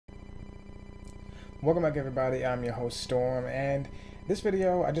Welcome back, everybody. I'm your host Storm, and this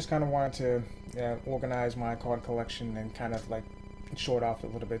video I just kind of wanted to organize my card collection and kind of like show it off a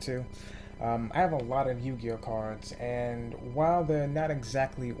little bit too. I have a lot of Yu-Gi-Oh cards, and while they're not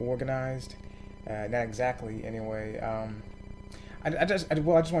exactly organized, not exactly anyway, I just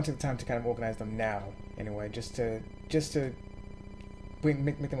want to take the time to kind of organize them now anyway, just to make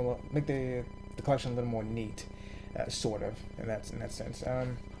them make the collection a little more neat, sort of in that sense.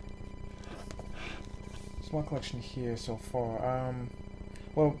 Small collection here so far.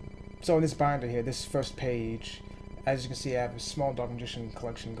 Well, so in this binder here, this first page, as you can see, I have a small Dark Magician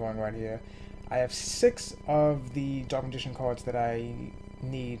collection going right here. I have 6 of the Dark Magician cards that I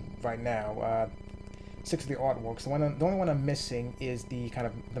need right now. 6 of the artworks. The only one I'm missing is the kind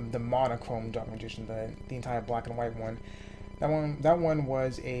of the monochrome Dark Magician, the entire black and white one. That one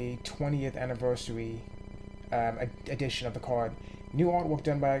was a 20th anniversary edition of the card. New artwork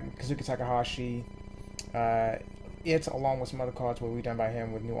done by Kazuki Takahashi. It, along with some other cards, will be done by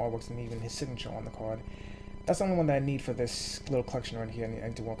him with new artworks and even his signature on the card. That's the only one that I need for this little collection right here. I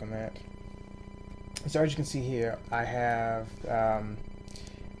need to work on that. So as you can see here, I have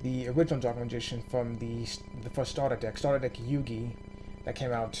the original Dark Magician from the first starter deck Yugi, that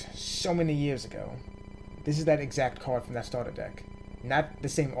came out so many years ago. This is that exact card from that starter deck. Not the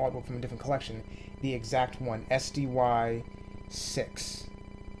same artwork from a different collection. The exact one, SDY 6.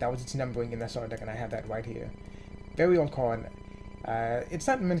 That was its numbering in that starter deck, and I have that right here. Very old card. It's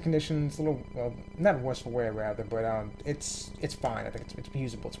not in mint condition. It's a little, well, not worse for wear rather, but it's fine. I think it's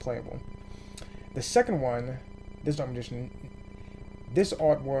usable. It's playable. The second one, this Dark Magician, this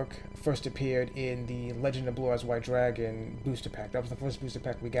artwork first appeared in the Legend of Blue Eyes White Dragon booster pack. That was the first booster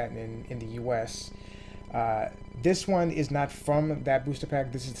pack we got in the U.S. This one is not from that booster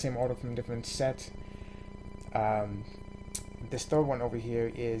pack. This is the same artwork from a different set. This third one over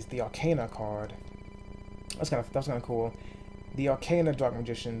here is the Arcana card. That's kind of cool. The Arcana Dark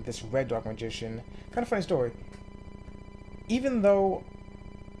Magician, this red Dark Magician. Kind of funny story. Even though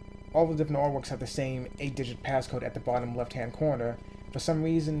all the different artworks have the same 8-digit passcode at the bottom left-hand corner, for some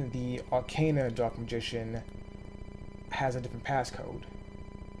reason the Arcana Dark Magician has a different passcode,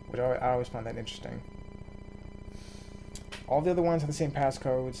 which I always find that interesting. All the other ones have the same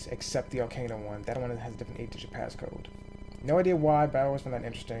passcodes except the Arcana one. That one has a different 8-digit passcode. No idea why, but I always find that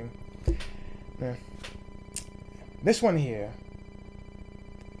interesting. Yeah. This one here,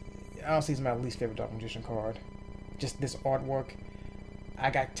 honestly, is my least favorite Dark Magician card. Just this artwork, I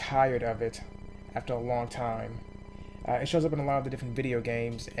got tired of it after a long time. It shows up in a lot of the different video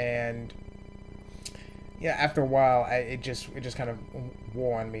games, and yeah, after a while, it just kind of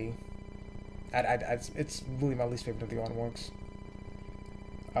wore on me. It's really my least favorite of the artworks.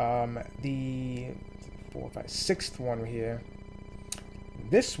 The 4, 5, 6th one here.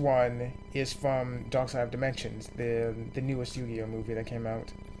 This one is from Dark Side of Dimensions, the newest Yu-Gi-Oh movie that came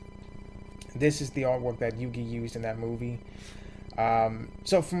out. This is the artwork that Yugi used in that movie.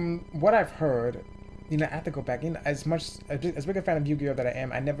 So from what I've heard, you know, I have to go back in. As big a fan of Yu-Gi-Oh that I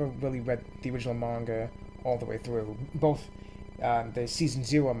am, I never really read the original manga all the way through. Both the Season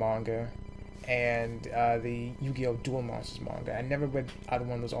 0 manga and the Yu-Gi-Oh! Duel Monsters manga. I never read either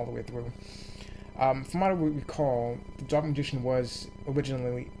one of those all the way through. From what I recall, the Dark Magician was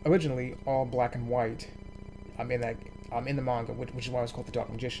originally all black and white. In the manga, which is why it was called the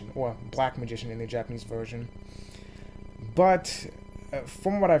Dark Magician, or Black Magician in the Japanese version. But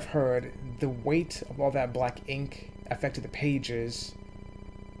from what I've heard, the weight of all that black ink affected the pages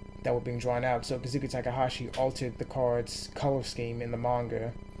that were being drawn out. So Kazuki Takahashi altered the card's color scheme in the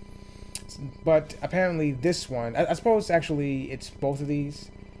manga. But apparently, this one, I suppose actually it's both of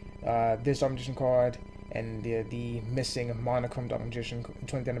these. This Dark Magician card and the missing monochrome Dark Magician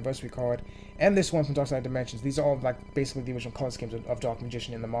 20th anniversary card, and this one from Dark Side of Dimensions. These are all like basically the original color schemes of Dark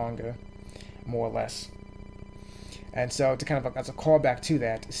Magician in the manga, more or less. And so to kind of like, as a callback to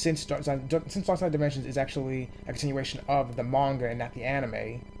that, since Dark Side of Dimensions is actually a continuation of the manga and not the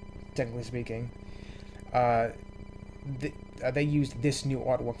anime, technically speaking, they used this new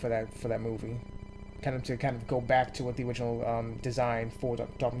artwork for that movie. To go back to what the original design for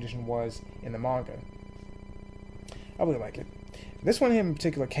Dark Magician was in the manga. I really like it. This one in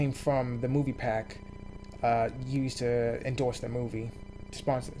particular came from the movie pack used to endorse the movie,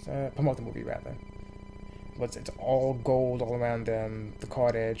 to promote the movie rather. But it's all gold all around the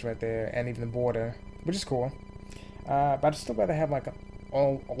card edge right there, and even the border, which is cool. But I'd still rather have like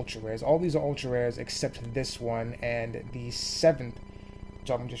all ultra rares. All these are ultra rares except this one and the 7th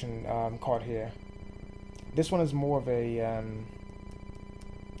Dark Magician card here. This one is more of a, I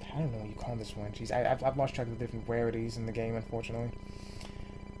don't know what you call this one. Jeez, I've lost track of the different rarities in the game, unfortunately.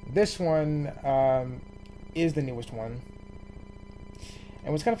 this one is the newest one.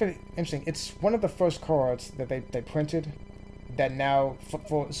 And what's kind of interesting, it's one of the first cards that they printed that now,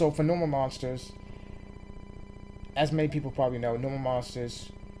 for normal monsters, as many people probably know, normal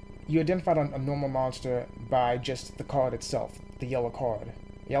monsters, you identified a normal monster by just the card itself, the yellow card.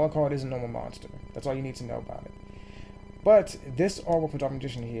 The yellow card is a normal monster. That's all you need to know about it. But this artwork for Dark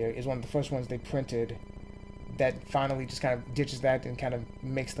Magician here is one of the first ones they printed that finally just kind of ditches that and kind of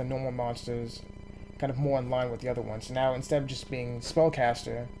makes the normal monsters kind of more in line with the other ones. So now, instead of just being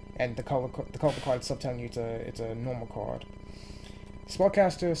Spellcaster and the color of the card itself telling you it's a normal card,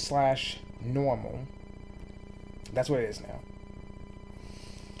 Spellcaster / normal. That's what it is now.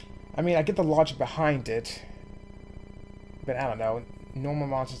 I mean, I get the logic behind it, but I don't know. Normal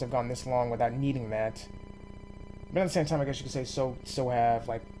monsters have gone this long without needing that. But at the same time, I guess you could say so have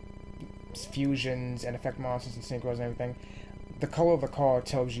like fusions and effect monsters and synchros and everything. The color of the card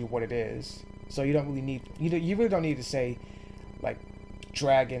tells you what it is, so you don't really need you really don't need to say like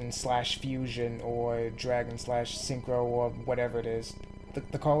dragon / fusion or dragon / synchro or whatever it is.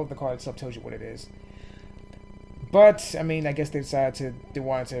 The color of the card itself tells you what it is. But I mean, I guess they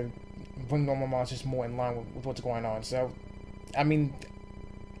wanted to bring normal monsters more in line with what's going on. So, I mean,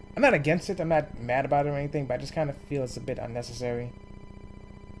 I'm not against it. I'm not mad about it or anything, but I just kind of feel it's a bit unnecessary.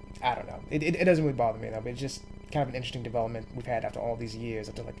 I don't know. It doesn't really bother me, though, but it's just kind of an interesting development we've had after all these years,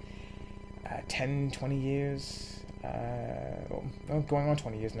 after like 10, 20 years. Well, going on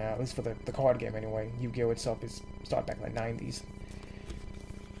 20 years now, at least for the card game anyway. Yu-Gi-Oh! Itself is started back in the 90s.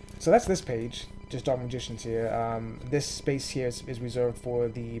 So that's this page, just Dark Magicians here. This space here is reserved for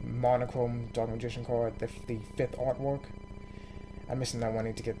the monochrome Dark Magician card, the 5th artwork. I'm missing that one, I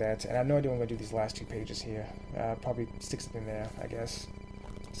need to get that. And I have no idea when I'm going to do these last 2 pages here. Probably stick something there, I guess.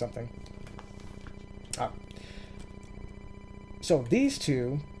 Something. So these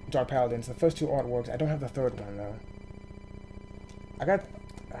 2 Dark Paladins, the first 2 artworks, I don't have the 3rd one though. I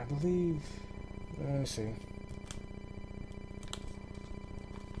believe, let me see.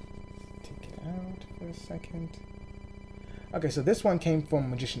 Take it out for a second. Okay, so this one came from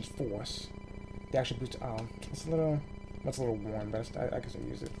Magician's Force. The actual booster, it's a little worn, but I guess I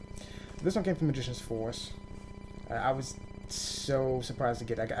use it. This one came from Magician's Force. I was so surprised to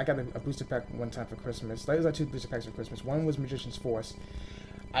get it. I got a booster pack one time for Christmas. Those are 2 booster packs for Christmas. One was Magician's Force.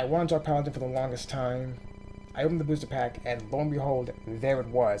 I wanted Dark Paladin for the longest time. I opened the booster pack, and lo and behold, there it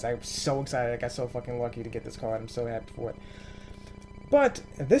was. I was so excited. I got so fucking lucky to get this card. I'm so happy for it. But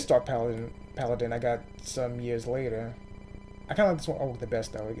this Dark Paladin I got some years later. I kind of like this one the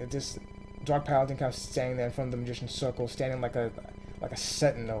best, though. It just Dark Paladin kind of standing there in front of the Magician's Circle, standing like a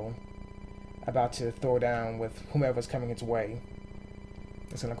sentinel, about to throw down with whomever's coming its way.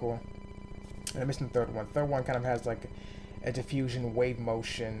 That's kind of cool. And I'm missing the 3rd one. The 3rd one kind of has like a diffusion wave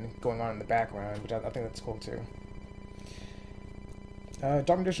motion going on in the background, which I think that's cool too.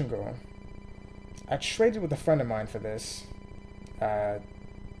 Dark Magician Girl. I traded with a friend of mine for this. I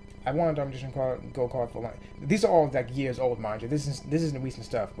wanted Dark Magician Girl card for like, these are all like years old, mind you. This isn't recent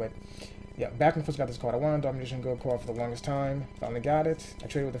stuff, but yeah, back when I first got this card, I wanted Dark Magician Girl card for the longest time. Finally got it. I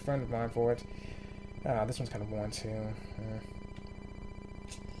traded with a friend of mine for it. This one's kind of worn too.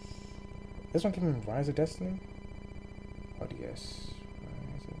 This one came from Rise of Destiny? Oh, yes.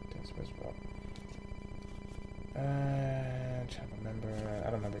 Rise of Destiny as well. I'm trying to remember. I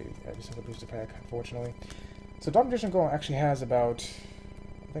don't remember every single booster pack, unfortunately. So Dark Magician Girl actually has about,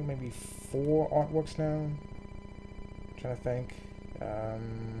 I think maybe 4 artworks now. I'm trying to think. I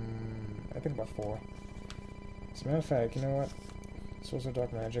think about 4. As a matter of fact, you know what? Source of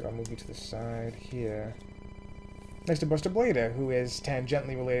Dark Magic, I'll move you to the side here. Next to Buster Blader, who is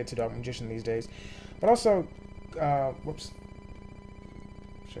tangentially related to Dark Magician these days. But also, whoops.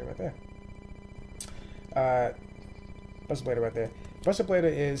 Show you right there. Buster Blader right there. Buster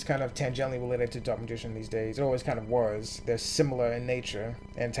Blader is kind of tangentially related to Dark Magician these days. It always kind of was. They're similar in nature,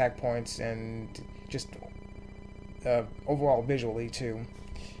 and attack points, and just overall visually, too.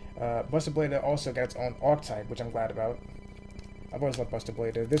 Buster Blader also got its own archetype, which I'm glad about. I've always loved Buster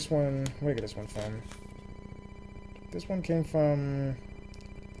Blader. This one, where did I get this one from? This one came from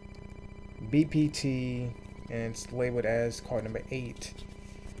BPT, and it's labeled as card number 8.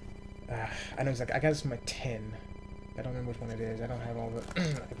 I know exactly. I got this from a 10. I don't remember which one it is. I don't have all the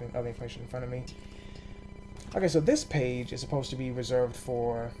other information in front of me. Okay, so this page is supposed to be reserved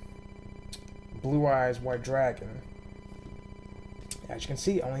for Blue Eyes White Dragon. As you can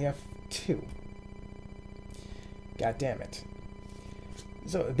see, I only have 2. God damn it.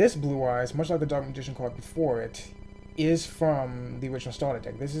 So this Blue Eyes, much like the Dark Magician card before it, is from the original starter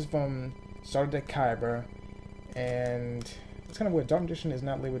deck. This is from starter deck Kyber, and It's kind of weird. Dark Magician is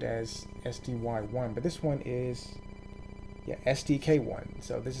not labeled as SDY1, but this one is, yeah, SDK1.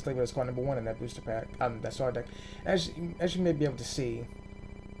 So this is labeled as card number 1 in that booster pack, that starter deck. As you may be able to see,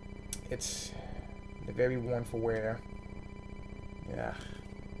 it's the very worn for wear. Yeah,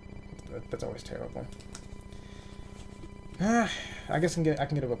 that's always terrible. I guess I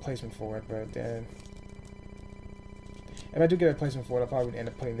can get a replacement for it, but if I do get a replacement for it, I'll probably end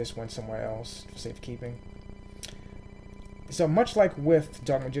up putting this one somewhere else for safekeeping. So much like with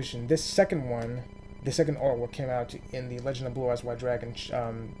Dark Magician, this second one, the second artwork came out in the Legend of Blue Eyes White Dragon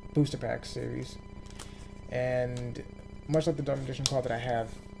booster pack series, and much like the Dark Magician card that I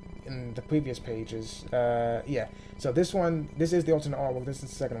have in the previous pages, yeah. So this is the alternate artwork. This is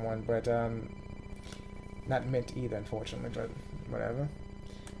the second one, but not mint either, unfortunately. But whatever.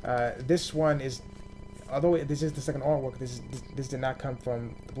 This one is, although this is the second artwork, this did not come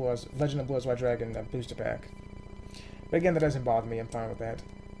from the Legend of Blue Eyes White Dragon booster pack. But again, that doesn't bother me. I'm fine with that.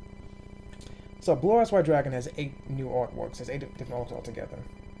 So Blue Eyes White Dragon has 8 new artworks. There's 8 different artworks altogether.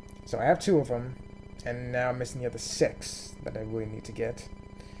 So I have 2 of them, and now I'm missing the other 6 that I really need to get.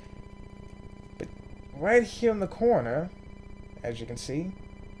 But right here in the corner, as you can see,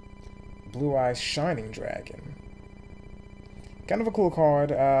 Blue Eyes Shining Dragon. Kind of a cool card.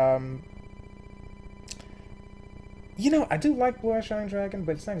 You know, I do like Blue Eyes Shining Dragon,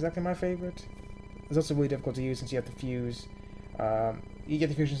 but it's not exactly my favorite. It's also really difficult to use since you have to fuse. You get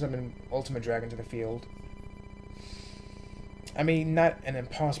the fusion summon Ultimate Dragon to the field. I mean, not an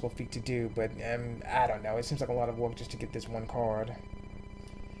impossible feat to do, but I don't know. It seems like a lot of work just to get this one card.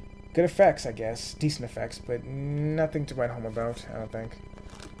 Good effects, I guess. Decent effects, but nothing to write home about, I don't think.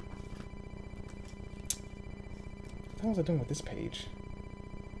 What was I doing with this page?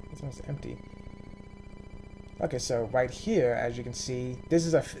 It's almost empty. Okay, so right here, as you can see, this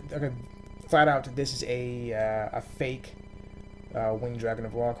is flat out, this is a fake Winged Dragon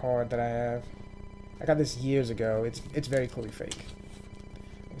of Raw card that I have. I got this years ago. It's very clearly fake.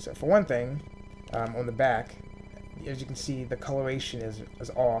 So for one thing, on the back, as you can see, the coloration is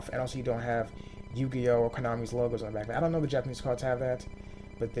off, and also you don't have Yu-Gi-Oh! Or Konami's logos on the back. I don't know if the Japanese cards have that,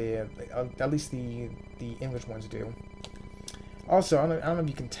 but at least the English ones do. Also, I don't know if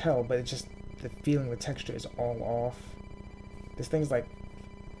you can tell, but it's just the feeling, the texture is all off. This thing's like,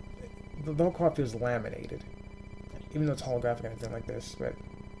 the whole card feels laminated, even though it's holographic and everything like this. But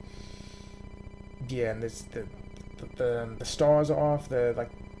yeah, and this the stars are off. The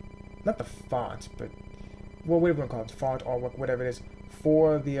not the font, but well, whatever you want to call it, font, artwork, whatever it is,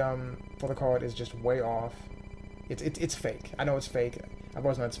 for the card is just way off. It's fake. I know it's fake. I've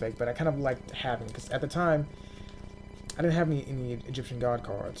always known it's fake, but I kind of liked having it because at the time I didn't have any Egyptian god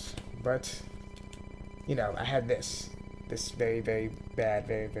cards, but you know, I had this very, very bad,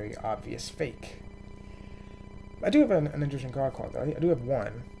 very, very obvious fake. I do have an Egyptian god card though. I do have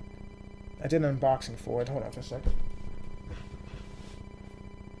one. I did an unboxing for it. Hold on for a second.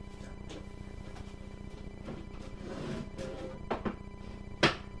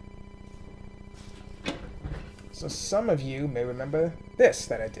 So some of you may remember this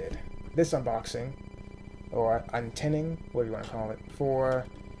that I did. This unboxing, or untinning, whatever you want to call it, for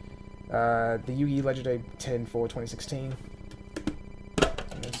the Yu-Gi Legendary Tin for 2016.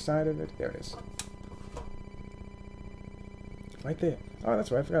 On the side of it, there it is. Right there. Oh,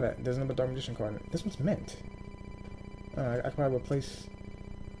 that's right, I forgot that. There's another Dark Magician card in it. This one's mint. I can probably replace...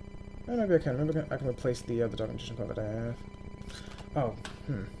 Oh, maybe I can. Maybe I can replace the other Dark Magician card that I have. Oh,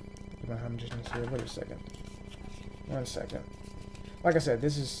 My Dark Magician's here. Wait a second. 1 second. Like I said,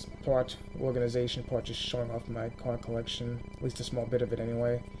 this is part organization, part just showing off my card collection. At least a small bit of it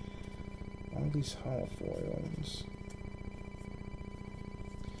anyway. All these hollow foils.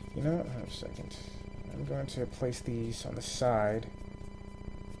 You know what? Hold on a second. I'm going to place these on the side.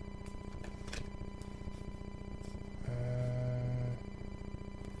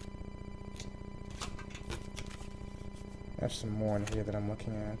 I have some more in here that I'm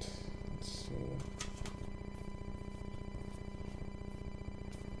looking at. Let's see.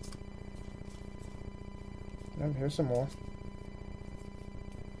 Oh, here's some more.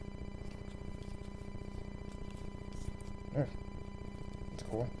 Oh, that's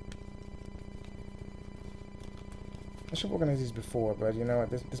cool. I should have organized these before, but you know what?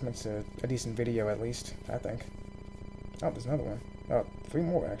 This makes a decent video at least, I think. Oh, there's another one. Oh, 3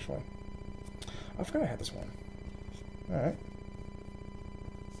 more actually. I forgot I had this one. Alright.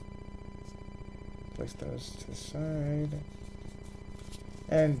 Place those to the side.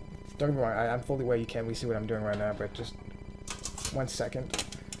 And don't get me wrong, I'm fully aware you can't really see what I'm doing right now, but just 1 second.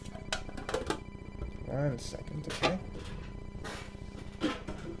 1 second, okay.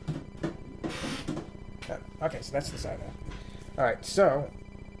 Okay, so that's the side now. Alright, so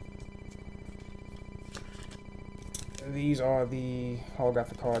these are the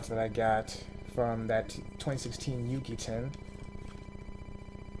holographic cards that I got from that 2016 Yugi tin.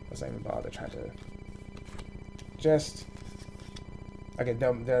 Let's not even bother trying to just... Okay,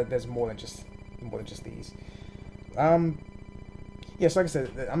 there's more than just these. Yeah, so like I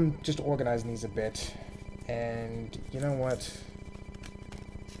said, I'm just organizing these a bit, and you know what?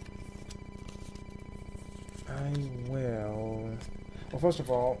 I will... Well, first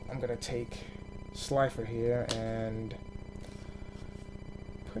of all, I'm gonna take Slifer here and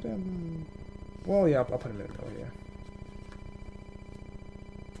put him... Well, yeah, I'll put him in the middle here.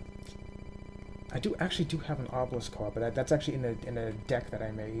 I actually do have an Obelisk card, but that's actually in a deck that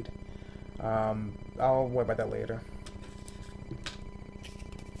I made. I'll worry about that later.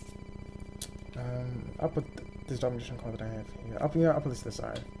 I'll put this Dark Magician card that I have here. I'll put this to the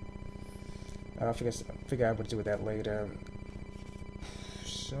side. I'll figure out what to do with that later.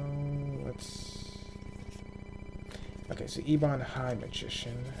 So let's... Okay, so Ebon High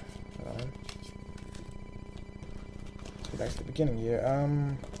Magician. Hold on. Let's go back to the beginning here.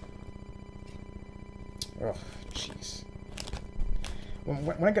 Oh, jeez.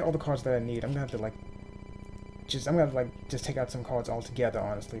 When I get all the cards that I need, I'm gonna have to like just take out some cards altogether,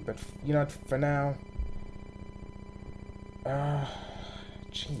 honestly. But you know, for now,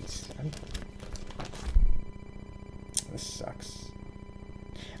 jeez, this sucks.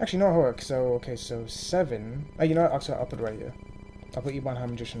 Actually, no, hold on. So okay, so 7. Oh, you know what? I'll put it right here. I'll put Ebon High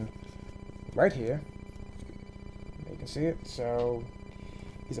Magician right here. You can see it. So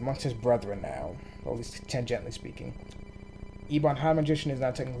he's amongst his brethren now, or at least tangentially speaking. Ebon High Magician is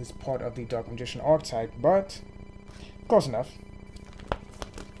not technically part of the Dark Magician archetype, but close enough.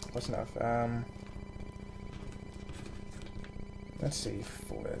 Close enough. Let's see,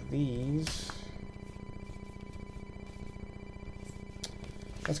 for these...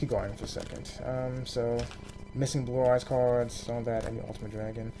 Let's keep going for a second. So, missing Blue Eyes cards, all that, and the Ultimate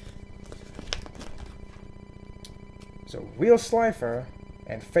Dragon. So, real Slifer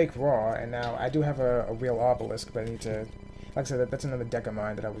and fake Raw, and now I do have a real Obelisk, but I need to... Like I said, that's another deck of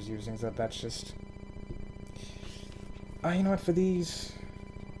mine that I was using, so that's just... you know what, for these...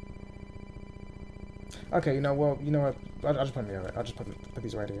 Okay, you know what, I'll just put them here, I'll just put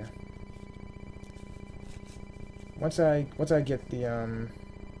these right here. Once I get the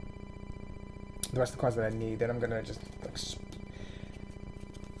rest of the cards that I need, then I'm gonna just,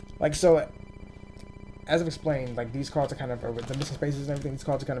 like so, as I've explained, like, these cards are kind of, the missing spaces and everything, these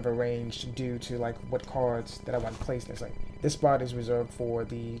cards are kind of arranged due to, like, what cards that I want placed in. It's like, this spot is reserved for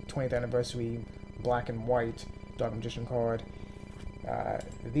the 20th anniversary black and white Dark Magician card.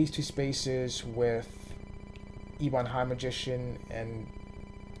 These two spaces with Ebon High Magician and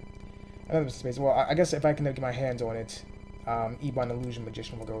another space. Well, I guess if I can get my hands on it, Ebon Illusion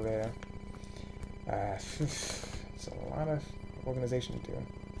Magician will go there. It's a lot of organization to do.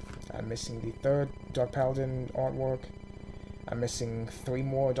 I'm missing the 3rd Dark Paladin artwork. I'm missing 3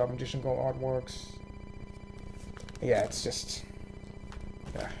 more Dark Magician Gold artworks. Yeah, it's just...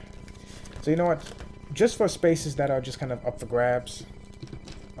 Yeah. So you know what? Just for spaces that are just kind of up for grabs,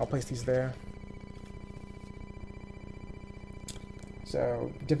 I'll place these there.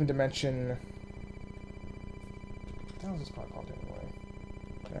 So, different dimension... What the hell is this card called anyway?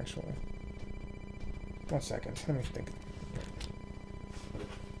 Actually. 1 second. Let me think.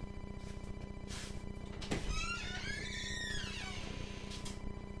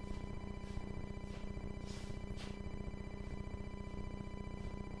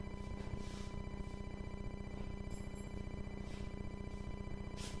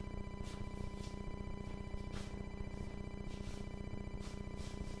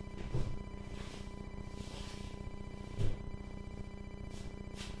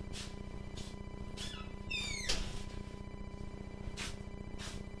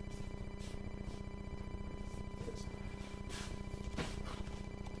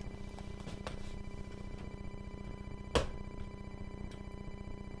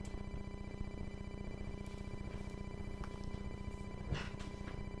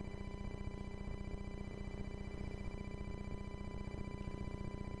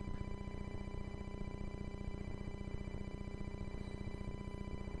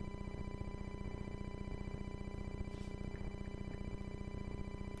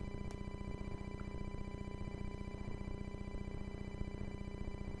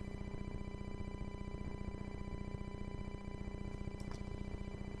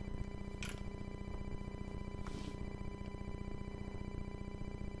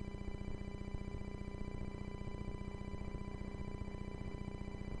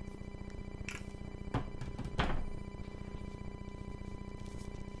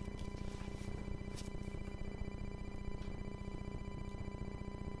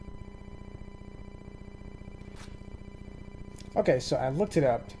 Okay, so I looked it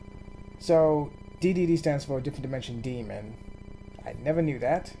up. So DDD stands for Different Dimension Demon. I never knew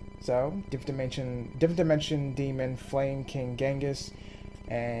that. So Different Dimension Demon, Flame King Genghis,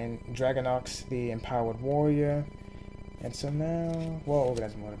 and Dragonox, the Empowered Warrior. And so now, we'll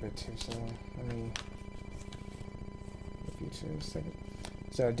organize them a little bit too. So let me give you 2 seconds.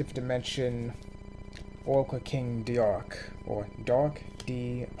 So Different Dimension Oracle King Diarc, or Dark,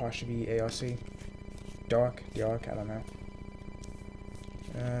 D''ARC. Dark, I don't know.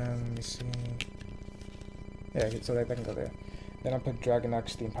 Let me see. Yeah, so that can go there. Then I'll put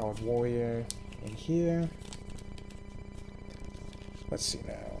Dragonox, the Empowered Warrior, in here. Let's see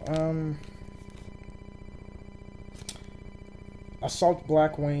now. Assault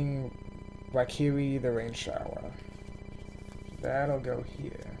Blackwing, Valkyrie, the Rain Shower. That'll go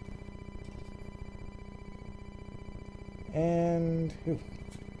here. And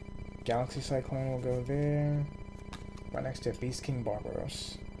Galaxy Cyclone will go there. Right next to Beast King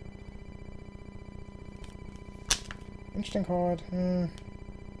Barbaros. Interesting card.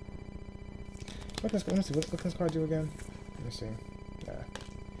 What can this card do again? Let me see.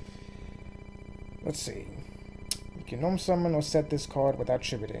 Let's see. You can normal summon or set this card without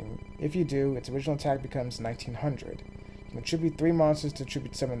tributing. If you do, its original attack becomes 1900. You can attribute 3 monsters to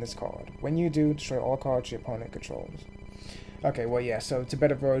tribute summon this card. When you do, destroy all cards your opponent controls. Okay, well, yeah, so it's a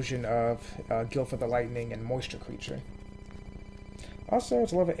better version of Guild for the Lightning and Moisture Creature. Also,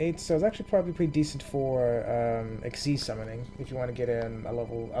 it's level 8, so it's actually probably pretty decent for Xyz summoning, if you want to get in a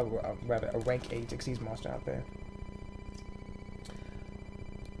a rank 8 Xyz monster out there.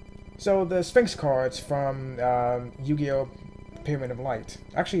 So, the Sphinx cards from Yu-Gi-Oh! Pyramid of Light.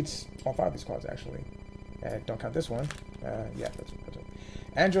 Actually, it's all 5 of these cards, actually. Don't count this one. Yeah, that's it.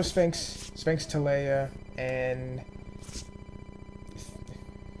 Andro Sphinx, Sphinx Talea, and...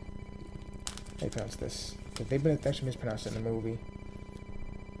 How do you pronounce this? They've been actually mispronounced it in the movie.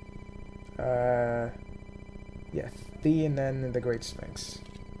 Yeah, and then the Great Sphinx.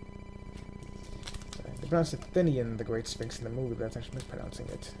 They pronounced it Thinian, the Great Sphinx in the movie, but that's actually mispronouncing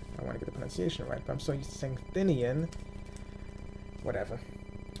it. I want to get the pronunciation right, but I'm so used to saying Thinian. Whatever.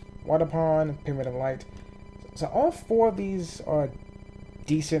 Waterpawn, Pyramid of Light. So all 4 of these are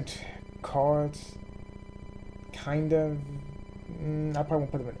decent cards. Kind of. I probably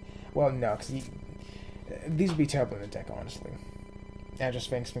won't put them in. Well, no, because these would be terrible in the deck, honestly. Andro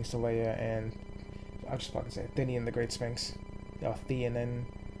Sphinx, Sphinx Talea, and I'll just fucking say Thinian, the Great Sphinx. Or Theanin,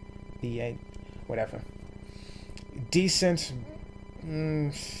 the whatever. Decent.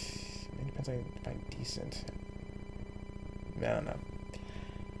 It depends how you define decent. I don't know.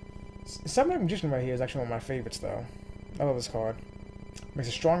 Samurai Magician right here is actually one of my favorites, though. I love this card. Makes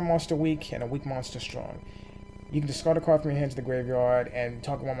a strong monster weak and a weak monster strong. You can discard a card from your hand to the graveyard and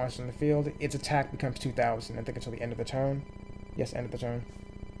target 1 monster in the field. Its attack becomes 2,000, I think, until the end of the turn. Yes, end of the turn.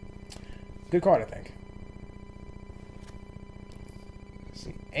 Good card, I think. Let's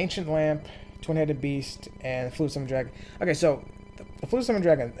see. Ancient Lamp, Twin-Headed Beast, and Fluid Summon Dragon. Okay, so the Fluid Summon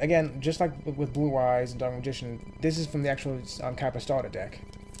Dragon, again, just like with Blue Eyes and Dark Magician, this is from the actual Kappa starter deck.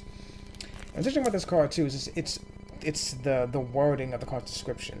 And what's interesting about this card, too, is it's the wording of the card's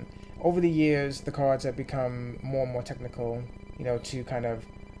description. Over the years, the cards have become more and more technical, you know, to kind of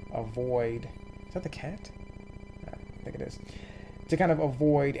avoid... Is that the cat? I think it is. To kind of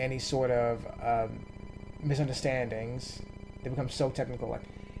avoid any sort of misunderstandings. They become so technical. Like,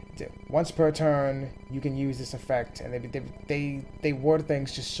 once per turn, you can use this effect, and they word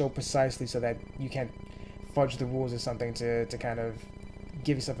things just so precisely so that you can't fudge the rules or something to kind of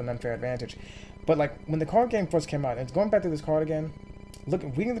give yourself an unfair advantage. But like when the card game first came out, and it's going back to this card again.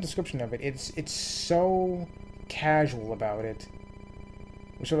 Reading the description of it, it's so casual about it.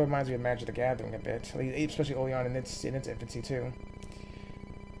 Which sort of reminds me of Magic the Gathering a bit, especially early on in its infancy too.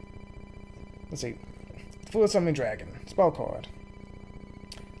 Let's see, Fluid Summoning Dragon, spell card.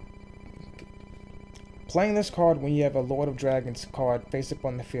 Playing this card when you have a Lord of Dragons card face up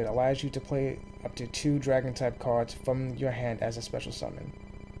on the field allows you to play up to 2 Dragon type cards from your hand as a special summon.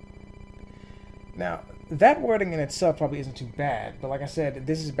 Now, that wording in itself probably isn't too bad, but like I said,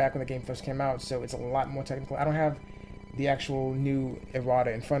 this is back when the game first came out, so it's a lot more technical. I don't have the actual new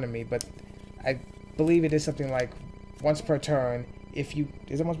errata in front of me, but I believe it is something like once per turn. If you...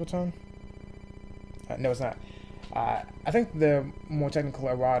 Is it once per turn? No, it's not. I think the more technical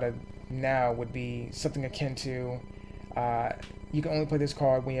errata now would be something akin to you can only play this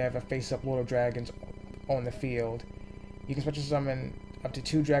card when you have a face-up Lord of Dragons on the field. You can special summon up to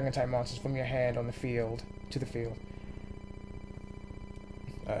 2 Dragon-type monsters from your hand on the field to the field.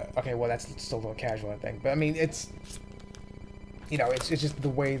 Okay, well that's still a little casual, I think. But I mean, it's... You know, it's just the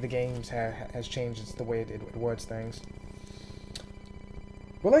way the games has changed. It's the way it words things.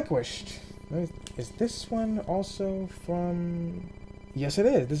 Relinquished. Is this one also from... Yes, it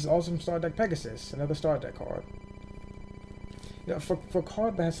is. This is also from Star Deck Pegasus, another Star Deck card. You know, for a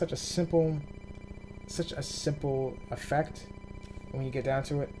card that has such a simple effect, when you get down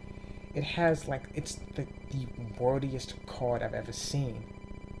to it, it has, like, it's the wordiest card I've ever seen.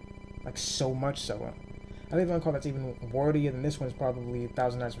 Like, so much so. I think the only card that's even wordier than this one is probably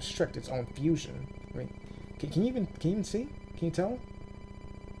Thousand Eyes Restrict, its own fusion. I mean, can you even see? Can you tell?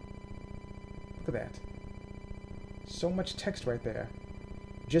 Look at that. So much text right there.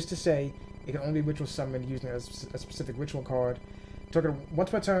 Just to say, it can only be ritual summoned using a specific ritual card. Target once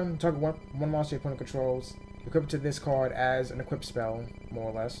per turn, target one monster your opponent controls. Equip it to this card as an equipped spell,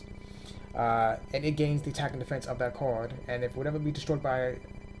 more or less. And it gains the attack and defense of that card. And if it would ever be destroyed by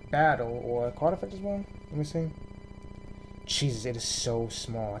battle or a card effect as well, let me see. Jesus, it is so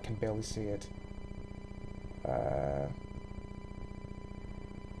small, I can barely see it.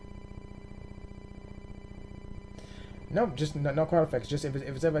 No, just no card effects. Just if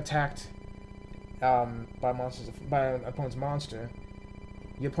it's ever attacked by an opponent's monster,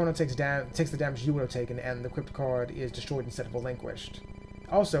 your opponent takes the damage you would have taken, and the equipped card is destroyed instead of relinquished.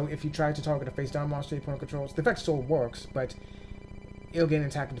 Also, if you try to target a face-down monster your opponent controls, the effect still works, but it'll gain an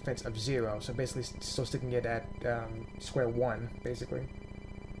attack and defense of 0. So basically, still sticking it at square 1, basically.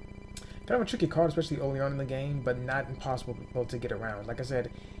 Kind of a tricky card, especially early on in the game, but not impossible to get around. Like I said,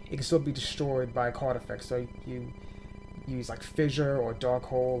 it can still be destroyed by card effects. So you use like Fissure or Dark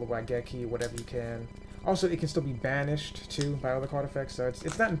Hole or Raigeki, whatever you can. Also, it can still be banished too by other card effects, so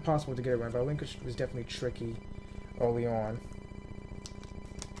it's not impossible to get around. But Relinquish was definitely tricky early on.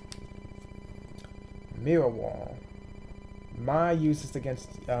 Mirror Wall. My use is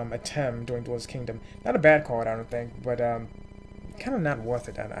against Atem during Duelist Kingdom. Not a bad card, I don't think, but kind of not worth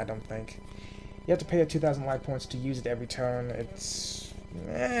it. I don't think. You have to pay 2,000 life points to use it every turn. It's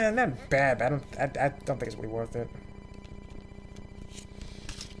not bad, but I don't think it's really worth it.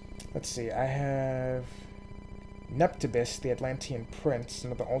 Let's see, I have Neptibus, the Atlantean Prince,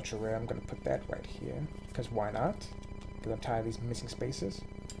 another ultra rare. I'm going to put that right here, because why not? Because I'm tired of these missing spaces.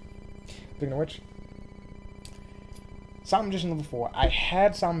 Speaking of which, Solemn Magician level 4. I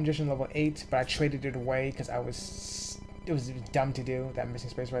had Solemn Magician level 8, but I traded it away because it was dumb to do, that missing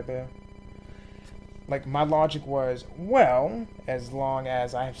space right there. Like, my logic was, well, as long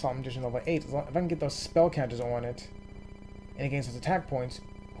as I have Solemn Magician level 8, if I can get those spell counters on it, and it gains those attack points,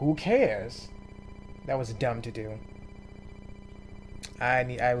 who cares? That was dumb to do. I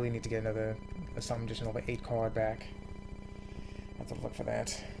really need to get a Solemn Magician level 8 card back. I have to look for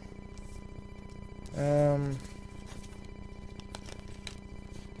that.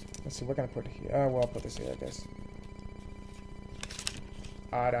 Let's see, what can I put here? Well, I'll put this here, I guess.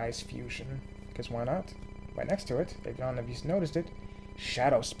 Odd Eyes Fusion, because why not? Right next to it, if none of you noticed it,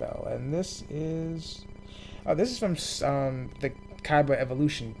 Shadow Spell, and this is from the Kaiba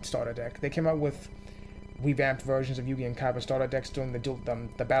Evolution starter deck. They came out with revamped versions of Yu-Gi-Oh! And Kaiba starter decks during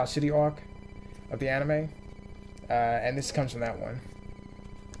the Battle City arc of the anime, and this comes from that one.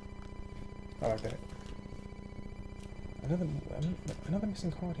 I like that. Another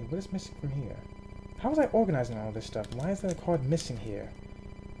missing card here. What is missing from here? How was I organizing all this stuff? Why is there a card missing here?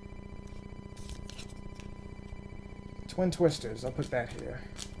 Twin Twisters. I'll put that here.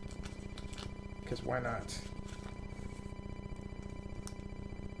 Because why not?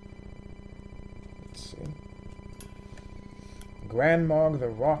 Let's see. Grand Mog the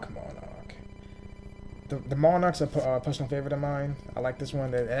Rock Monarch. The Monarch's a personal favorite of mine. I like this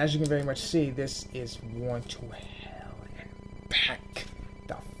one. And as you can very much see, this is one to hell and back.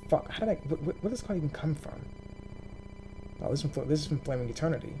 The fuck? How did where did this card even come from? Oh, this is from Flaming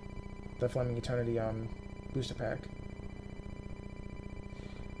Eternity. The Flaming Eternity booster pack.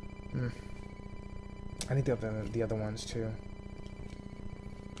 I need the other ones too.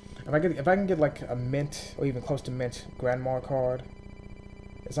 If I can get like a mint or even close to mint Grand Mar card,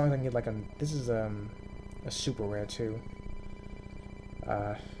 as long as I can get like this is a super rare too.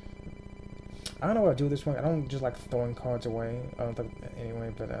 I don't know what I'll do with this one. I don't just like throwing cards away. I don't think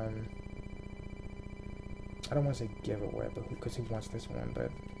anyway, but I don't want to say give away, but because he wants this one,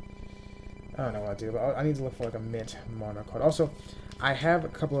 but I don't know what I'll do. But I need to look for like a mint Monarch card. Also, I have a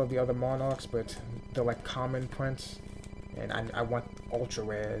couple of the other Monarchs, but they're like common prints, and I want ultra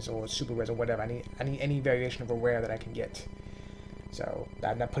rares or super rares or whatever. I need any variation of a rare that I can get. So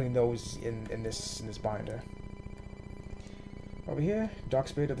I'm not putting those in this binder. Over here, Dark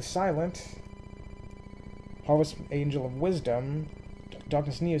Spirit of the Silent, Harvest Angel of Wisdom,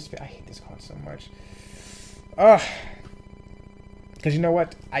 Darkness Neosphere. I hate this card so much. Because you know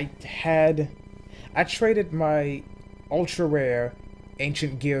what? I traded my ultra rare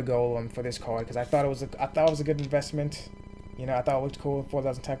Ancient Gear Golem for this card because I thought it was a good investment. You know, I thought it looked cool.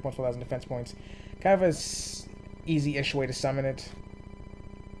 4,000 attack points, 4,000 defense points. Kind of a easy-ish way to summon it.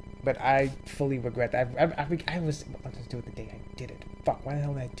 But I fully regret that. I was about to do it the day I did it. Fuck, why the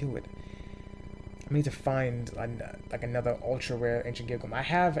hell did I do it? I need to find like another ultra rare Ancient Gear Golem. I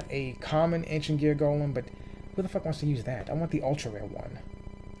have a common Ancient Gear Golem, but who the fuck wants to use that? I want the ultra rare one.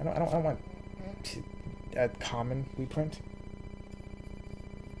 I don't want a common reprint.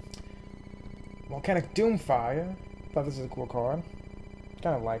 Volcanic Doomfire. Thought this is a cool card.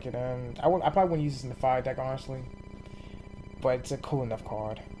 Kind of like it. I probably wouldn't use this in the fire deck, honestly. But it's a cool enough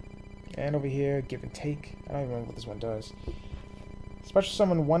card. And over here, Give and Take. I don't even remember what this one does. Special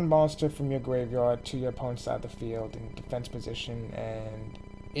summon one monster from your graveyard to your opponent's side of the field in defense position, and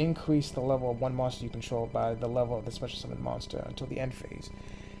increase the level of one monster you control by the level of the special summon monster until the end phase.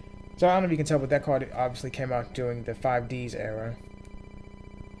 So I don't know if you can tell, but that card obviously came out during the 5Ds era.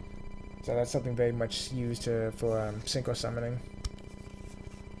 So that's something very much used for synchro summoning.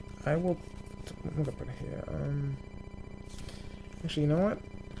 I'm gonna put it here. Actually, you know what?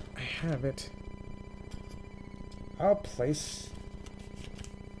 I have it. I'll place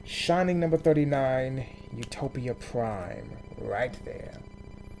Shining number 39, Utopia Prime, right there.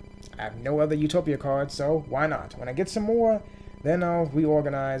 I have no other Utopia cards, so why not? When I get some more, then I'll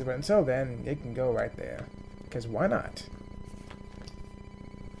reorganize, but until then, it can go right there. Because why not?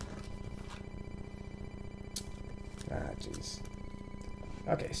 Ah, jeez.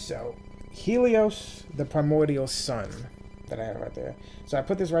 Okay, so Helios, the Primordial Sun that I have right there. So I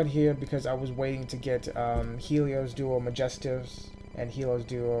put this right here because I was waiting to get Helios Duo Majestus and Helios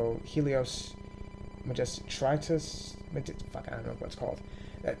Majestritus. Fuck, I don't know what it's called.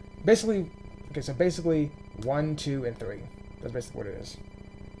 Basically, okay, so basically 1, 2, and 3. That's basically what it is.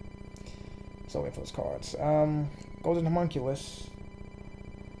 So wait for those cards. Golden Homunculus.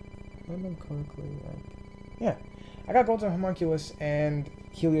 If I remember correctly, yeah. I got Golden Homunculus and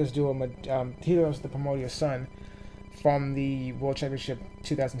Helios Duo, Helios the Primordial Sun from the World Championship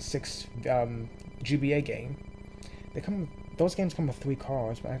 2006 GBA game. Those games come with 3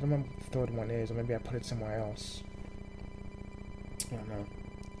 cards, but I don't remember what the third one is, or maybe I put it somewhere else. I don't know.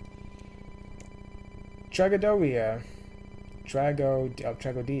 Dragodoria.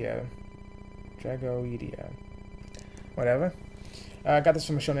 Dragoidia. Whatever. I got this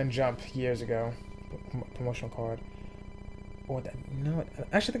from a Shonen Jump years ago. Promotional card. Or you know what? I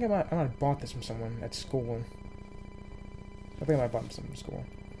actually think I might have bought this from someone at school. I think I might have bought this from school.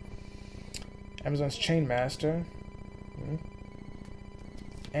 Amazon's Chainmaster.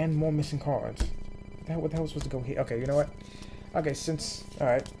 And more missing cards. What the hell was supposed to go here? Okay, you know what? Okay, since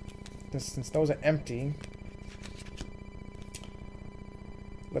those are empty,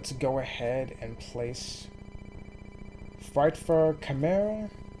 let's go ahead and place Frightfur Chimera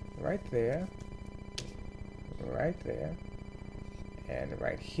right there. Right there. And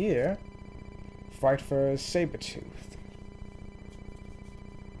right here, Frightfur Sabertooth.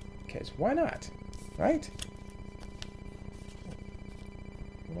 Because why not? Right?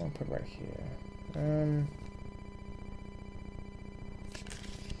 What do I put right here?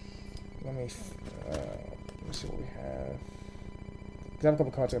 Let me see what we have. Because I have a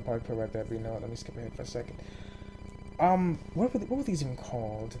couple cards I can probably put right there, but you know what? Let me skip ahead for a second. What were these even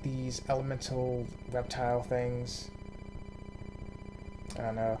called? These elemental reptile things? I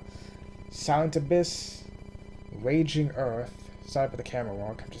don't know. Silent Abyss, Raging Earth. Sorry for the camera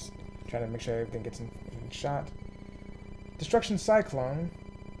walk. I'm just trying to make sure everything gets in shot. Destruction Cyclone,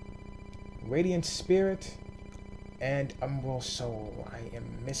 Radiant Spirit, and Umbral Soul. I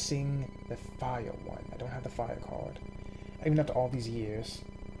am missing the fire one. I don't have the fire card. Even after all these years.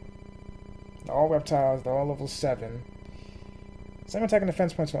 They're all reptiles. They're all level 7. Same attack and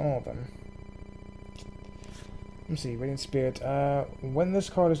defense points for all of them. Let's see, Radiant Spirit. When this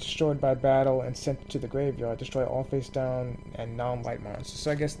card is destroyed by battle and sent to the graveyard, destroy all face down and non-light monsters.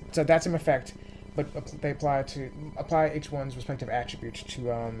 So I guess that's an effect, but they apply each one's respective attributes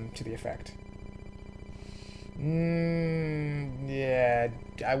to the effect. Yeah,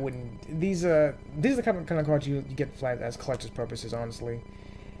 I wouldn't. These are the kind of cards you get flagged as collector's purposes. Honestly,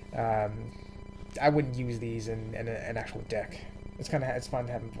 I wouldn't use these in an actual deck. It's fun to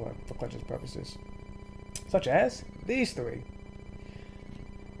have them for collector's purposes. Such as these 3.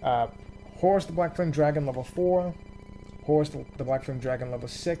 Horus the Black Flame Dragon level 4, Horus the Black Flame Dragon level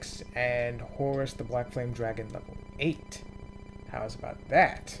 6, and Horus the Black Flame Dragon level 8. How's about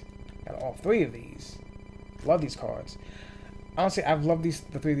that? Got all 3 of these. Love these cards. Honestly, I've loved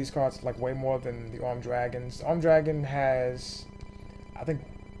the 3 of these cards like way more than the Armed Dragons. Armed Dragon has, I think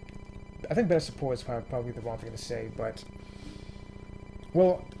better support is probably the wrong thing to say, but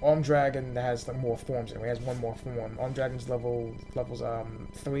Well, Arm Dragon that has like more forms anyway. It has one more form. Arm Dragon's levels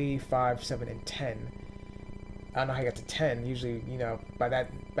 3, 5, 7, and 10. I don't know how you got to 10. Usually, you know, by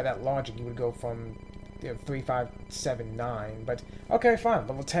that logic, you would go from 3, 5, 7, 9. But okay, fine,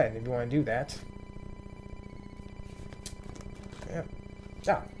 level 10 if you want to do that. Yeah.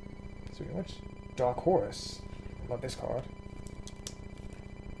 Ah. Sweet much. Dark Horse. Love this card.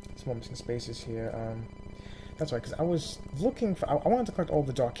 Some more missing spaces here. That's right, because I was looking for... I wanted to collect all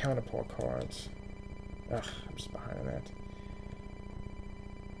the Dark Counterpart cards. Ugh, I'm just behind on that.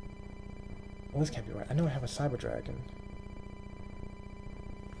 Well, this can't be right. I know I have a Cyber Dragon.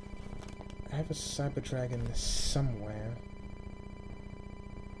 I have a Cyber Dragon somewhere.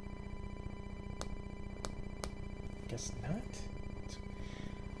 Guess not?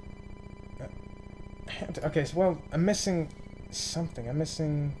 Okay, so, well, I'm missing something. I'm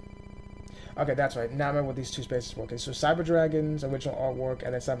missing... Okay, that's right. Now I remember what these two spaces were. Okay, so Cyber Dragon's original artwork,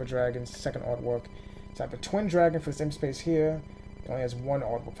 and then Cyber Dragon's second artwork. Cyber Twin Dragon for the same space here. It only has one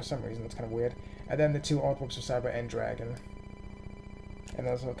artwork for some reason. That's kind of weird. And then the two artworks for Cyber End Dragon. And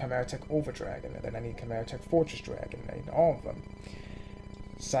also Chimera Tech Over Dragon. And then I need Chimera Tech Fortress Dragon. I need all of them.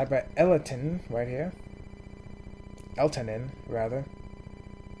 Cyber Eleton, right here. Eltonin, rather.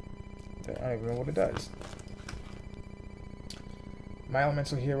 I don't even know what it does. My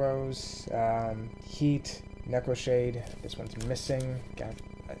Elemental Heroes, Heat, Necroshade. This one's missing,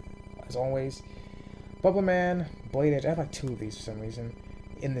 as always. Bubble Man, Blade Edge. I have like two of these for some reason.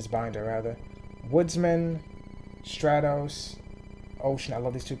 In this binder, rather. Woodsman, Stratos, Ocean. I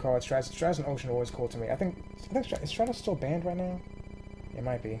love these two cards. Stratos and Ocean are always cool to me. I think is Stratos still banned right now? It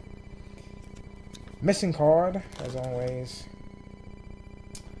might be. Missing card, as always.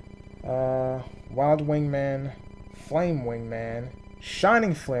 Wild Wingman, Flame Wingman,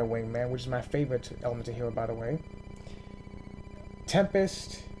 Shining Flare Wingman, which is my favorite Elemental Hero, by the way.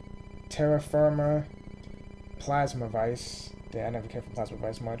 Tempest, Terra Firma, Plasma Vice. Yeah, I never cared for Plasma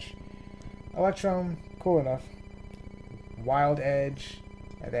Vice much. Electrum, cool enough. Wild Edge,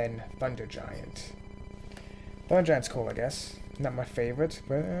 and then Thunder Giant. Thunder Giant's cool, I guess. Not my favorite,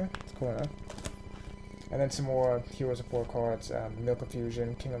 but it's cool enough. And then some more hero support cards. Milk of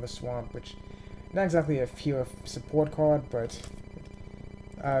Fusion, King of the Swamp, which not exactly a hero support card, but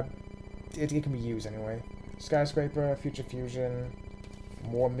it can be used anyway. Skyscraper, Future Fusion,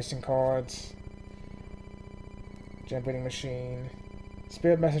 more missing cards. Generating Machine,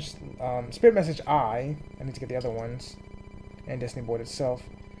 Spirit Message I need to get the other ones, and Destiny Board itself.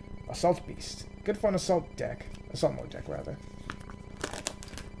 Assault Beast, good for an assault mode deck rather.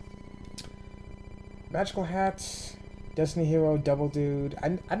 Magical Hats, Destiny Hero, Double Dude. I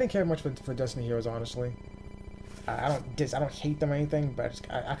didn't care much for Destiny Heroes, honestly. I don't hate them or anything, but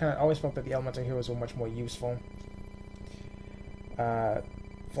I kind of always felt that the Elemental Heroes were much more useful.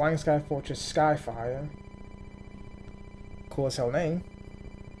 Flying Sky Fortress, Skyfire. Cool as hell name.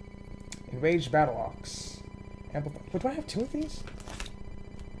 Enraged Battle Ox. But do I have two of these?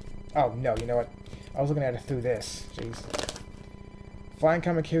 Oh, no, you know what? I was looking at it through this. Jeez. Flying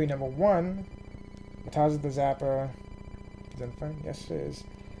Kamakiri number 1. Mataza the Zapper. Is that in front? Yes, it is.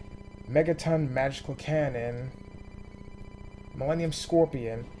 Megaton Magical Cannon. Millennium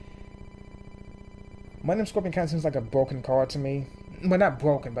Scorpion. Millennium Scorpion kind of seems like a broken card to me. Well, not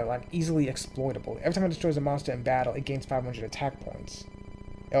broken, but like easily exploitable. Every time it destroys a monster in battle, it gains 500 attack points.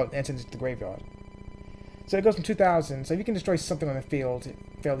 Oh, and sends it to the graveyard. So it goes from 2,000. So if you can destroy something on the field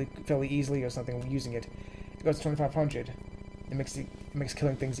fairly easily or something using it, it goes to 2,500. It makes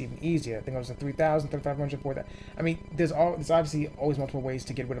killing things even easier. I think it goes to 3,000, 3,500 for that. I mean, there's obviously always multiple ways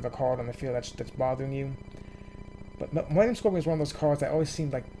to get rid of a card on the field that's bothering you. But Millennium Scorpion is one of those cards that always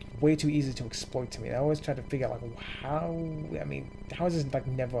seemed like way too easy to exploit to me. I always try to figure out like how is this like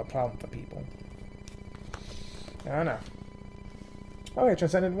never a problem for people? I don't know. Okay,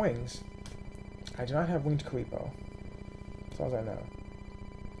 Transcendent Wings. I do not have Winged Creepo. As far as I know.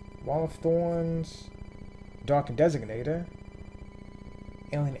 Wall of Thorns. Dark and Designator.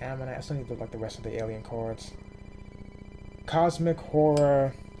 Alien Ammonite. I still need to look like the rest of the alien cards. Cosmic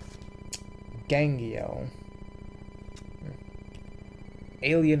Horror. Gangiel.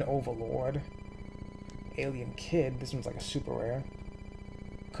 Alien Overlord. Alien Kid. This one's like a super rare.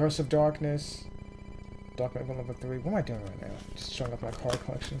 Curse of Darkness. Dark Knight level 3. What am I doing right now? Just showing off my card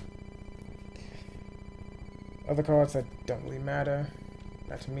collection. Other cards that don't really matter.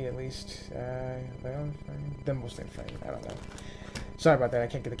 Not to me, at least. They're mostly in frame. I don't know. Sorry about that. I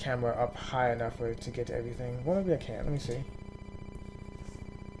can't get the camera up high enough for it to get to everything. Well, maybe I can. Let me see.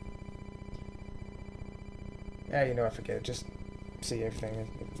 Yeah, you know, I forget it. Just see everything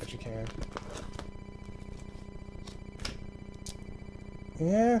that you can.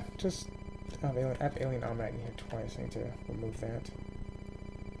 Yeah, just... I have alien armor in here twice. I need to remove that.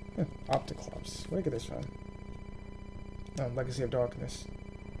 Opticlops. Where did I get this from? Oh, Legacy of Darkness.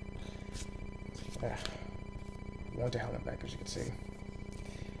 Want a helmet back, as you can see.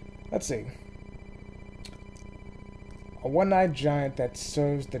 Let's see. A one-eyed giant that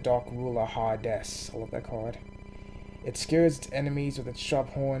serves the Dark Ruler Hades. I love that card. It scares its enemies with its sharp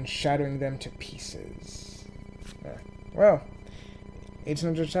horn, shattering them to pieces. Well,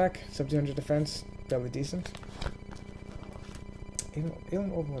 1800 attack, 1700 defense, fairly decent.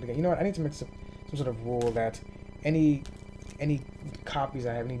 Alien Overlord again. You know what? I need to make some sort of rule that any copies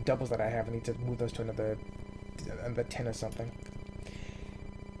I have, any doubles that I have, I need to move those to another 10 or something.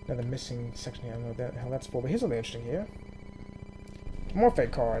 Another missing section here. I don't know what the hell that's for, but here's something interesting here. More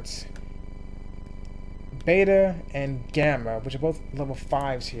fake cards. Beta and Gamma, which are both level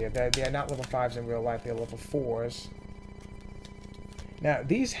 5s here. They are not level 5s in real life, they're level 4s. Now,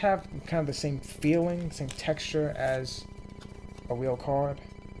 these have kind of the same feeling, same texture as a real card,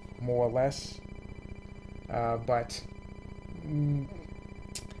 more or less. But,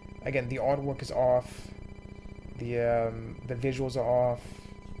 again, the artwork is off, the visuals are off,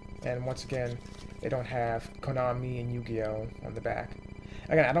 and once again, they don't have Konami and Yu-Gi-Oh! On the back.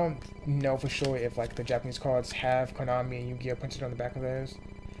 Again, I don't know for sure if like the Japanese cards have Konami and Yu-Gi-Oh! Printed on the back of theirs,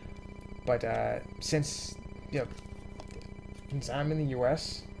 but since I'm in the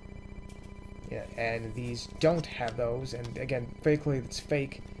U.S., yeah, and these don't have those, and again, fakely it's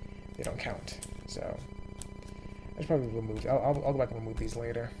fake, they don't count. So I should probably remove. I'll go back and remove these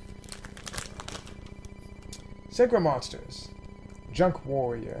later. Sacred Monsters, Junk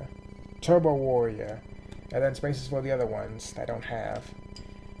Warrior, Turbo Warrior, and then spaces for the other ones that I don't have.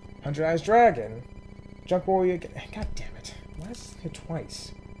 100-Eyes Dragon, Junk Warrior. God damn it! Why is it here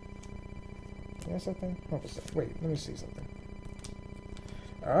twice? You have something? What was that? Wait, let me see something.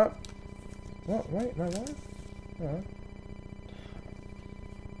 What? Wait, my what? I'm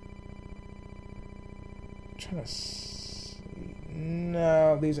trying to see.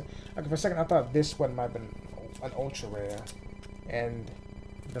 No, these are. Okay, for a second I thought this one might have been an ultra rare, and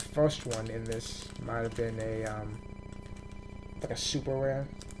the first one in this might have been a like a super rare.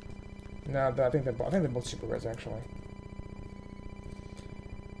 No, I think they're both super rares actually.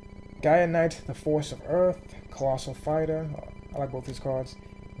 Gaia Knight, the Force of Earth, Colossal Fighter. I like both these cards.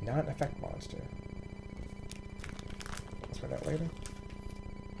 Non-effect monster. Let's try that later.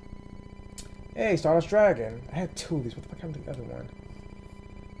 Hey, Stardust Dragon. I had two of these. What the fuck happened to the other one?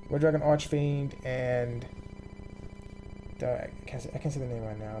 Red Dragon Archfiend and I can't see the name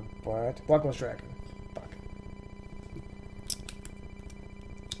right now, but Black Ghost Dragon. Fuck.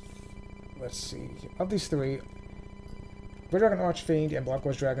 Let's see. Of these three, Red Dragon Archfiend and Black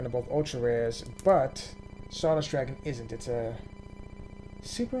Ghost Dragon are both ultra rares, but Stardust Dragon isn't. It's a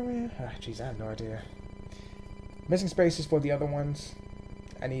super rare? Ah, jeez, I have no idea. Missing spaces for the other ones.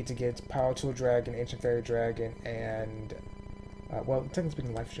 I need to get Power Tool Dragon, Ancient Fairy Dragon, and well, technically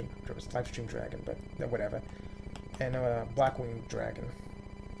speaking, Lifestream Dragon, but whatever. And Blackwing Dragon.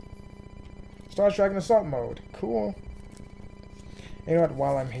 Stardust Dragon Assault Mode. Cool. You know what?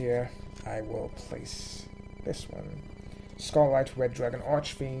 While I'm here, I will place this one. Scarlet Red Dragon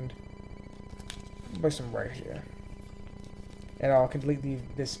Archfiend. Place them right here. And I'll completely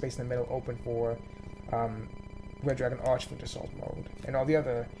leave this space in the middle open for Red Dragon Archfiend Assault Mode. And all the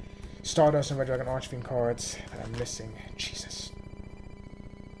other Stardust and Red Dragon Archfiend cards that I'm missing. Jesus.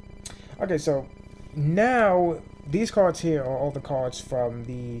 Okay, so now these cards here are all the cards from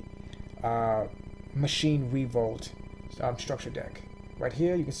the Machine Revolt structure deck. Right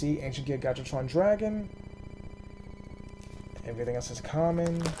here, you can see Ancient Gear Gadgetron Dragon. Everything else is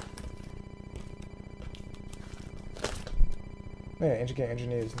common. Yeah, Ancient Gear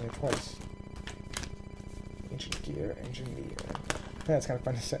Engineer is in there twice. Ancient Gear Engineer. That's kind of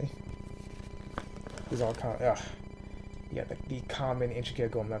fun to say. These are all common. Ugh. Yeah, the common Ancient Gear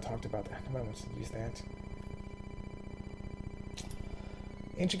Golem that I talked about. Nobody wants to use that.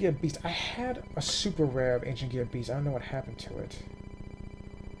 Ancient Gear Beast. I had a super rare of Ancient Gear Beast. I don't know what happened to it.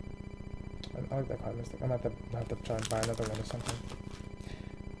 I like that card. I'm gonna have to try and buy another one or something.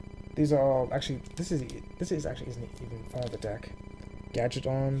 These are all actually. This is actually isn't even part of the deck. Gadget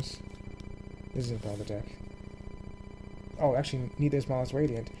Arms. This isn't part of the deck. Oh, actually, neither is Miles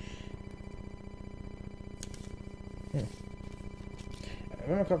Radiant. I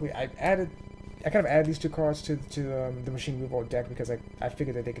remember correctly, I kind of added these two cards to the Machine Revolt deck because I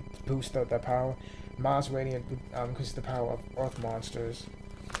figured that they could boost the power. Miles Radiant increases the power of Earth monsters,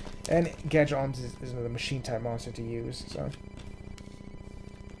 and Gadget Arms is another machine type monster to use. So,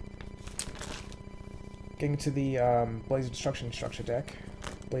 getting to the Blaze of Destruction structure deck.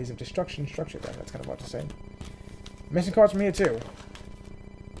 Blaze of Destruction, Structure Deck. That's kind of hard to say. Missing cards from here too.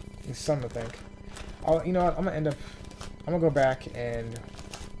 At least some, I think. You know what? I'm gonna go back and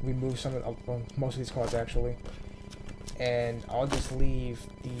remove some of most of these cards actually, and I'll just leave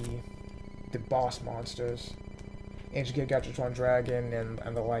the boss monsters, Ancient Gargantuan Dragon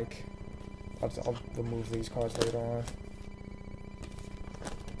and the like. I'll remove these cards later on.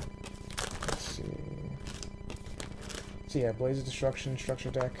 Let's see. So yeah, Blaze of Destruction,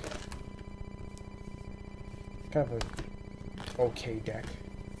 Structure Deck. Kind of a okay deck.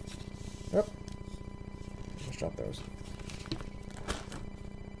 Yep. Let's drop those.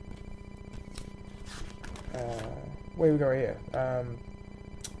 Where we go right here?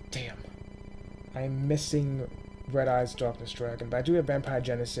 Damn. I'm missing Red Eyes Darkness Dragon, but I do have Vampire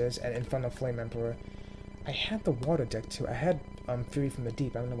Genesis and Infernal Flame Emperor. I had the water deck too. I had Fury from the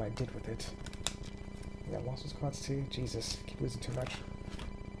Deep. I don't know what I did with it. Yeah, I lost those cards too. Jesus, keep losing too much.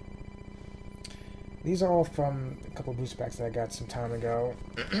 These are all from a couple of booster packs that I got some time ago.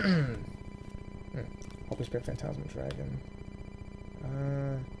 Holy Spirit Phantasmal Dragon.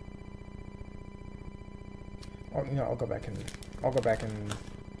 Oh, you know, I'll go back and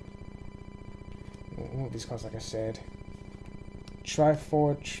move these cards like I said.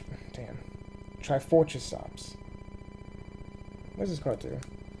 Trifortress Ops. What does this card do?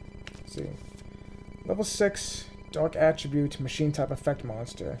 Let's see. Level 6, Dark Attribute, Machine type effect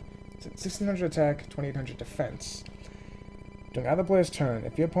monster. 1600 attack, 2800 defense. During either player's turn,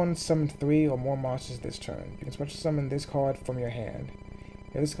 if your opponent summoned 3 or more monsters this turn, you can special summon this card from your hand.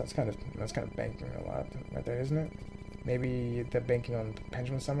 Yeah, this card's kind of banking a lot right there, isn't it? Maybe they're banking on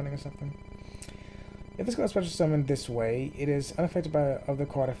pendulum summoning or something. If this card is special summoned this way, it is unaffected by other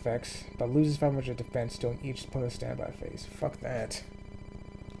card effects, but loses 500 defense during each player's standby phase. Fuck that.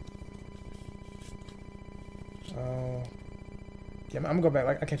 Yeah, I'm gonna go back.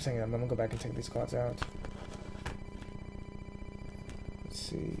 Like I kept saying that, I'm gonna go back and take these cards out. Let's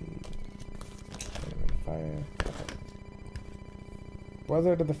see. Fire. Okay.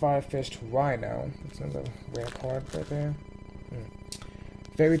 Brother to the Fire-Fist Rhino. That's another rare card right there.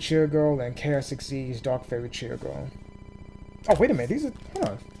 Fairy Cheer Girl and Chaos Xyz Dark Fairy Cheer Girl. Oh, wait a minute. These are... Hold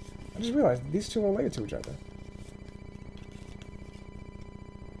on. I just realized these two are related to each other.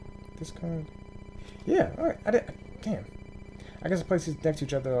 This card... Yeah, alright. Damn. I guess I placed these next to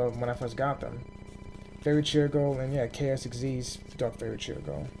each other when I first got them. Fairy Cheer Girl and, yeah, Chaos Xyz Dark Fairy Cheer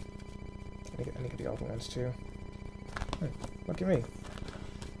Girl. I need to get the other ones, too. Look at me.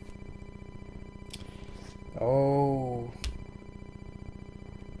 Oh...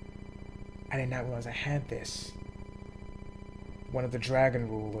 I did not realize I had this. One of the Dragon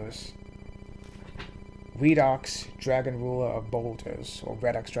Rulers. Redox, Dragon Ruler of Boulders. Or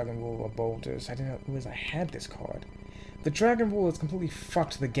Redox, Dragon Ruler of Boulders. I didn't realize I had this card. The Dragon Rulers completely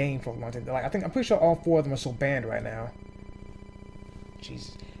fucked the game for a long time. Like, I'm pretty sure all 4 of them are still banned right now.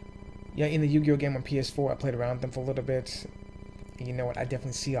 Jesus. Yeah, in the Yu-Gi-Oh game on PS4, I played around with them for a little bit. And you know what? I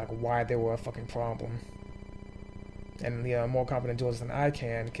definitely see, like, why they were a fucking problem. And the more competent duelists than I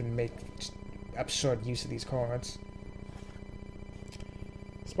can make absurd use of these cards.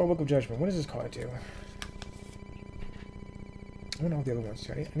 Spellbook of Judgment. What does this card do? I don't know all the other ones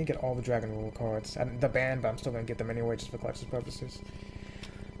too. I need to get all the Dragon Rule cards. They're banned, but I'm still going to get them anyway just for collector's purposes.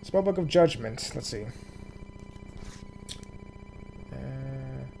 Spellbook of Judgment. Let's see.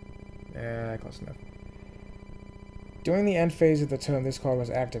 Close enough. During the end phase of the turn this card was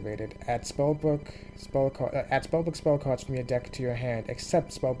activated, add spellbook spell cards from your deck to your hand,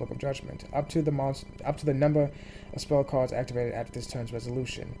 except Spellbook of Judgment, up to the number of spell cards activated after this turn's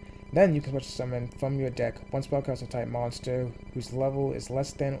resolution. Then you can special summon from your deck one spellcaster type monster whose level is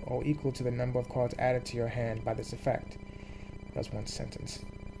less than or equal to the number of cards added to your hand by this effect. That's one sentence.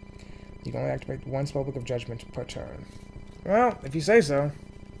 You can only activate one Spellbook of Judgment per turn. Well, if you say so.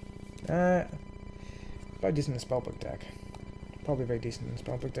 Probably decent in the Spellbook deck. Probably very decent in the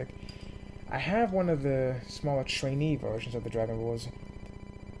Spellbook deck. I have one of the smaller trainee versions of the Dragon Rulers.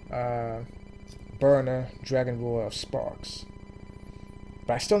 Burner, Dragon Ruler of Sparks.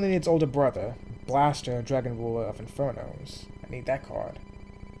 But I still need its older brother, Blaster, Dragon Ruler of Infernos. I need that card.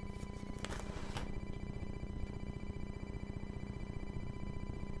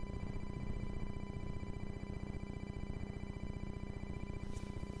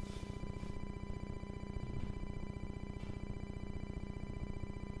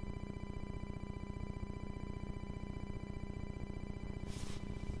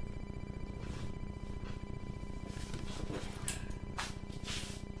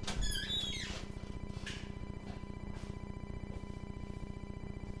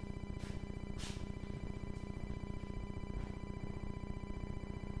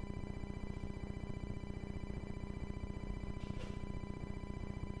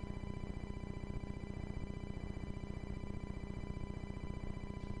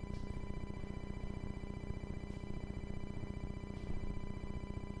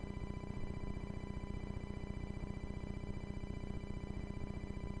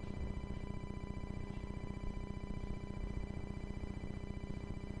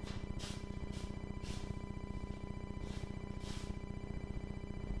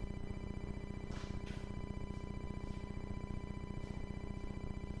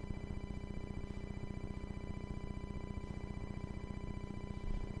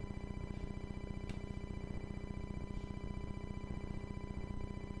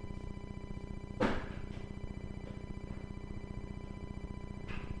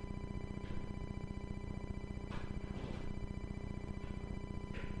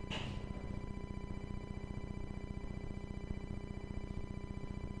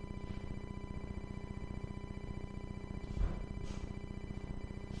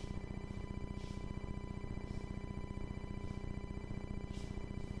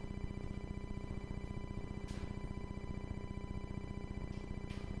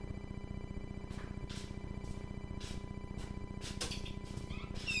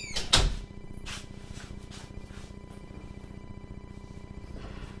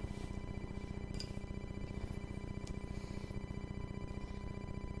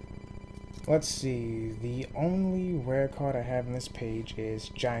 Let's see. The only rare card I have in this page is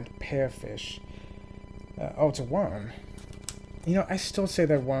Giant Pearfish. Oh, it's a worm. You know, I still say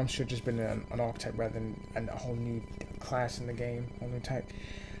that worm should just been an archetype rather than a whole new class in the game, whole new type.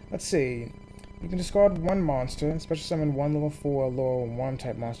 Let's see. You can discard one monster, special summon one level 4 lore worm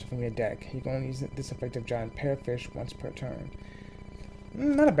type monster from your deck. You can only use this effect of Giant Pearfish once per turn.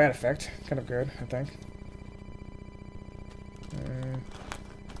 Not a bad effect. Kind of good, I think.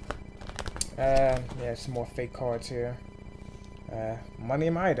 Yeah, some more fake cards here. Money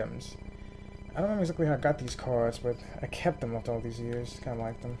and items. I don't know exactly how I got these cards, but I kept them after all these years. Kind of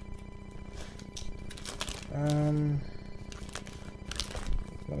like them.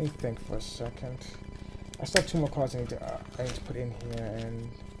 Let me think for a second. I still have 2 more cards I need to put in here, and...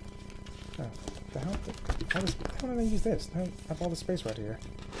 Oh, what the hell? How did I use this? I have all the space right here.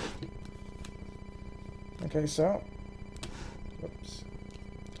 Okay, so... Whoops.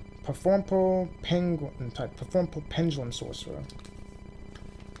 Performable Penguin type. Performable Pendulum Sorcerer.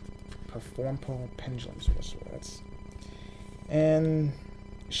 Performable Pendulum Sorcerer. That's... And...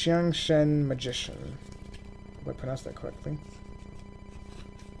 Xiang Shen Magician. Hope I pronounced that correctly.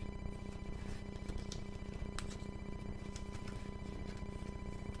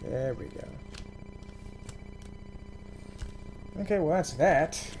 There we go. Okay, well that's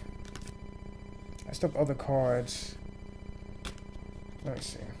that. I still have other cards. Let me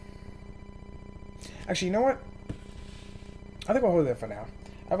see. Actually, you know what? I think we'll hold it for now.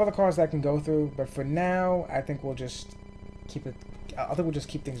 I have other cards that I can go through, but for now, I think we'll just keep it. I think we'll just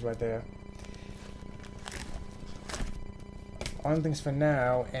keep things right there. On things for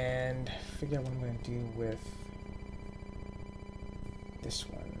now, and figure out what I'm going to do with this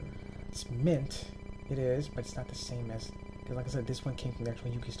one. It's mint. It is, but it's not the same as... Because like I said, this one came from the actual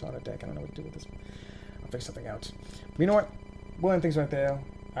Yuki starter deck. I don't know what to do with this one. I'll figure something out. But you know what? We'll end things right there.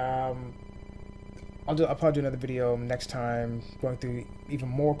 I'll probably do another video next time, going through even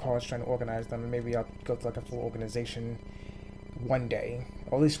more cards, trying to organize them, and maybe I'll go through like a full organization one day,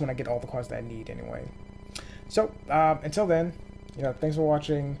 or at least when I get all the cards that I need anyway. So, until then, you know, thanks for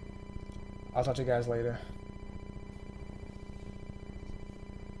watching. I'll talk to you guys later.